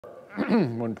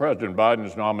when President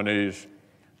Biden's nominees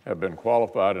have been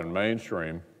qualified and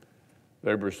mainstream,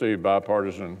 they've received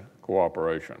bipartisan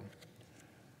cooperation.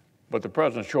 But the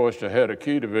President's choice to head a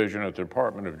key division at the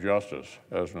Department of Justice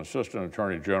as an Assistant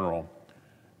Attorney General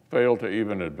failed to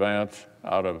even advance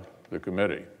out of the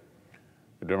committee.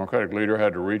 The Democratic leader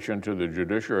had to reach into the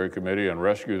Judiciary Committee and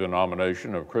rescue the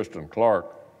nomination of Kristen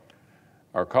Clarke.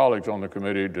 Our colleagues on the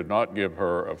committee did not give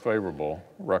her a favorable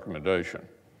recommendation.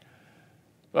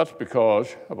 That's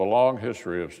because of a long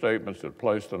history of statements that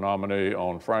placed the nominee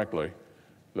on, frankly,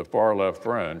 the far left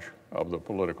fringe of the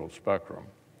political spectrum.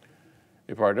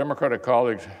 If our Democratic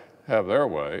colleagues have their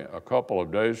way, a couple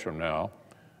of days from now,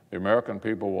 the American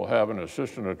people will have an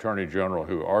Assistant Attorney General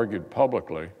who argued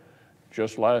publicly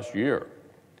just last year,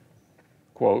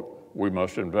 quote, "We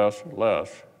must invest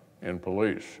less in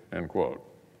police," end quote.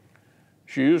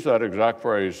 She used that exact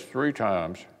phrase 3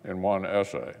 times in one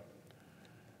essay.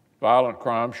 Violent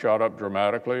crime shot up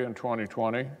dramatically in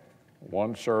 2020.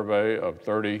 One survey of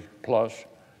 30-plus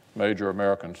major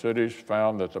American cities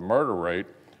found that the murder rate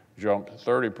jumped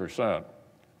 30%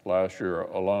 last year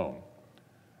alone.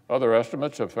 Other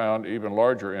estimates have found even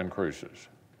larger increases.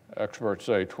 Experts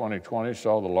say 2020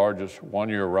 saw the largest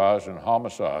one-year rise in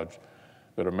homicides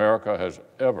that America has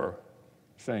ever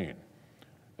seen,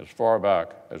 as far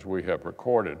back as we have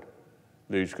recorded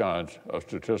these kinds of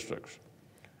statistics.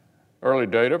 Early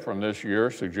data from this year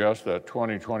suggests that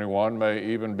 2021 may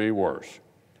even be worse,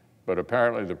 but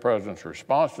apparently the President's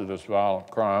response to this violent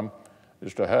crime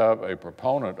is to have a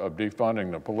proponent of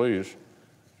defunding the police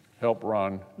help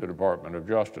run the Department of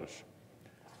Justice.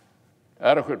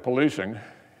 Adequate policing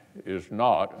is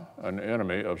not an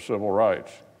enemy of civil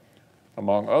rights.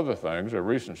 Among other things, a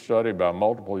recent study by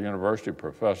multiple university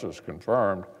professors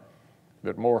confirmed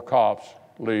that more cops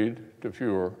lead to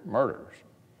fewer murders.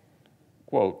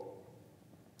 Quote,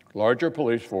 "Larger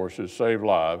police forces save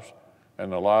lives,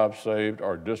 and the lives saved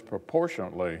are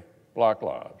disproportionately Black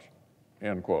lives,"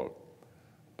 end quote.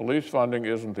 Police funding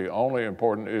isn't the only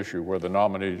important issue where the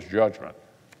nominee's judgment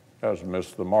has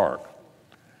missed the mark.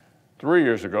 3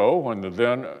 years ago, when the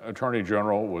then Attorney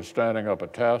General was standing up a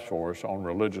task force on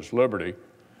religious liberty,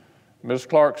 Ms.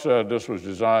 Clarke said this was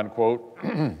designed, quote,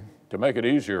 "to make it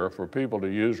easier for people to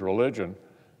use religion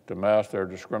to mask their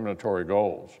discriminatory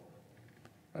goals."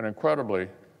 An incredibly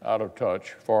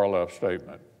out-of-touch, far-left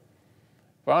statement.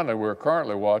 Finally, we're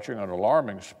currently watching an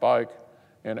alarming spike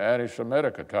in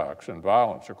anti-Semitic attacks and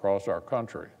violence across our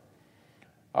country.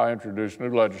 I introduced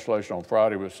new legislation on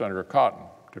Friday with Senator Cotton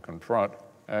to confront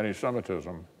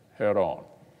anti-Semitism head-on.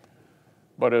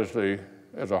 But as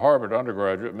a Harvard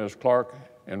undergraduate, Ms. Clarke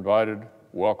invited,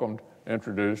 welcomed,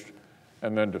 introduced,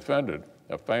 and then defended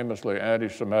a famously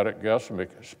anti-Semitic guest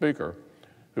speaker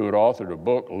who had authored a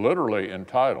book literally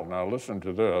entitled, now listen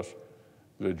to this,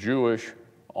 "The Jewish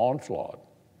Onslaught."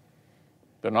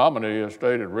 The nominee has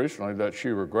stated recently that she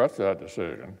regrets that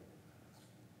decision.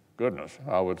 Goodness,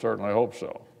 I would certainly hope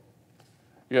so.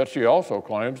 Yet she also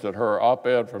claims that her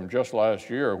op-ed from just last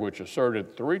year, which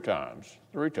asserted three times,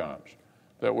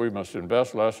 that we must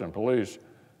invest less in police,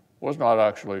 was not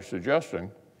actually suggesting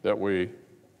that we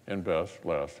invest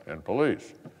less in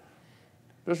police.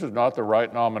 This is not the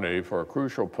right nominee for a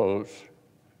crucial post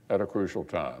at a crucial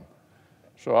time.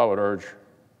 So I would urge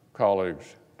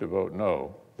colleagues to vote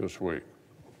no this week.